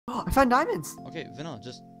I found diamonds. Okay, Vanilla,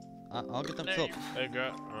 just I'll get them There filled. you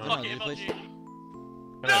go. Vanilla, you please.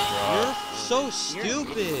 No! You're so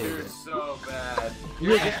stupid. You're so bad.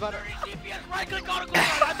 You're Right click on a corner.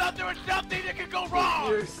 I thought there was something that could go wrong.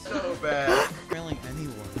 You're so bad. trailing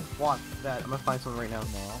anyone. Watch that. I'm gonna find someone right now.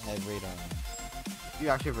 No, I have radar. You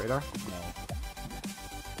actually have radar? No.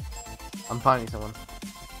 I'm finding someone.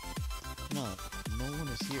 No, no one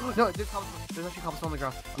is here. No, there's actually cobblestone on the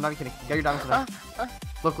ground. I'm not even kidding. Get your diamonds to that.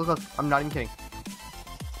 Look. I'm not even kidding.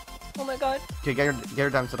 Oh my god. Okay, get your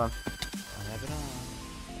diamonds on. I have it on.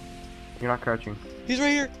 You're not crouching. He's right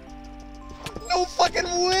here. No fucking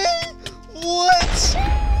way! What?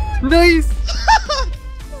 Nice!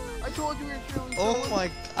 I told you we were trailing. Oh my!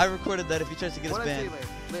 I recorded that. If he tries to get us What'd I say, banned.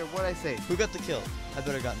 Lair? What'd I say? Who got the kill? I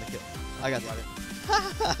better gotten the kill. I got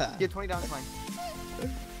it. Get 20 down, fine.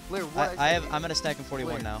 Lair, what I'm at a stack of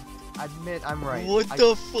 41 Lair. now. Admit I'm right. What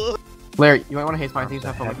the fuck? Lair, you might want to haste mine. Things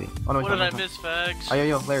have fun with me. Oh, no, What did I miss, Fags? Oh,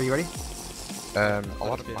 yo, Lair, you ready? A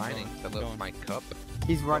lot of Okay, mining. going, Fill going. up my cup.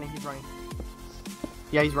 He's running.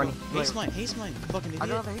 Yeah, he's running. Haste mine, fucking idiot. I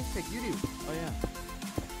don't have a haste pick. You do. Oh yeah.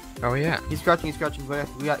 Oh yeah. He's crouching. We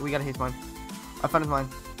gotta haste mine. I found his mine.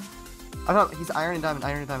 I found he's iron and diamond.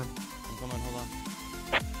 I'm coming. Hold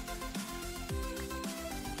on.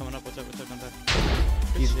 Coming up. What's up? Come back.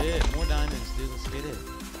 Good shit. More diamonds, dude. Let's get it.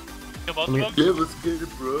 Kill both of them? Yeah, let's get it,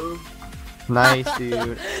 bro. Nice,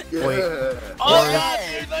 dude. Yeah. Wait. Oh Or- god,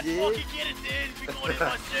 dude, let's fucking get it, dude. We're going in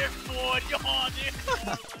my surfboard. Yaw,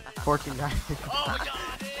 dude. 14 diamonds. Oh my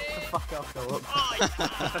god, dude. Fuck up, Philip. Oh my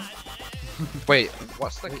god. Wait,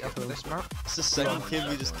 what's the Wait, kill for this map? It's the second kid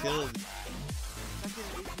we just killed. You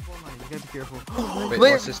gotta be careful. Wait,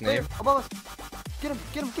 Lair, what's his Lair, name? above us. Get him.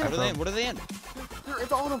 What are they in? What are they in?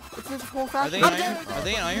 It's all of them. It's this whole Are faction. they in iron? Are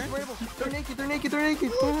they in iron? They're naked.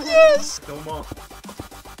 Yes! Kill 'em all.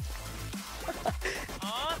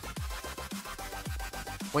 Huh?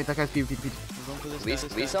 Wait, that guy's PvP. We're going for this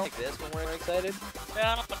We guy. sound like this when we're excited.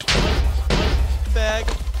 Yeah, I don't know. Bag.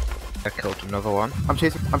 I killed another one. I'm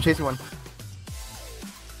chasing one.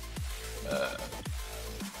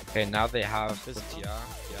 Okay, now they have This the is- yeah.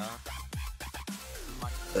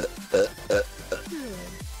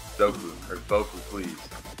 Boku, please.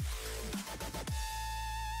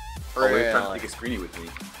 Oh, we're trying to take a screeny with me.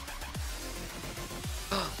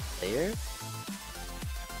 There? Your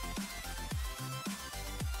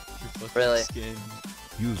fucking Really? Skin.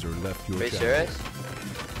 User left your Are you channel. serious?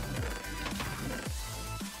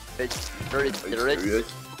 It's very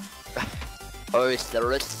serious. Oh, it's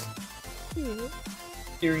serious.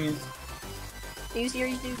 Serious. You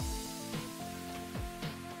serious, dude?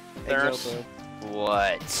 There's-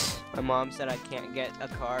 What? My mom said I can't get a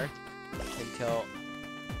car until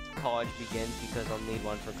college begins because I'll need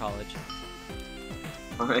one for college.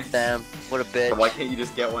 Damn, what a bitch. So why can't you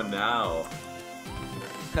just get one now?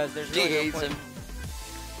 Because there's She really no hates point.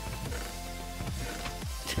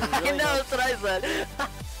 him. I know, that's what I said.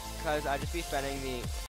 Because I'd just be spending the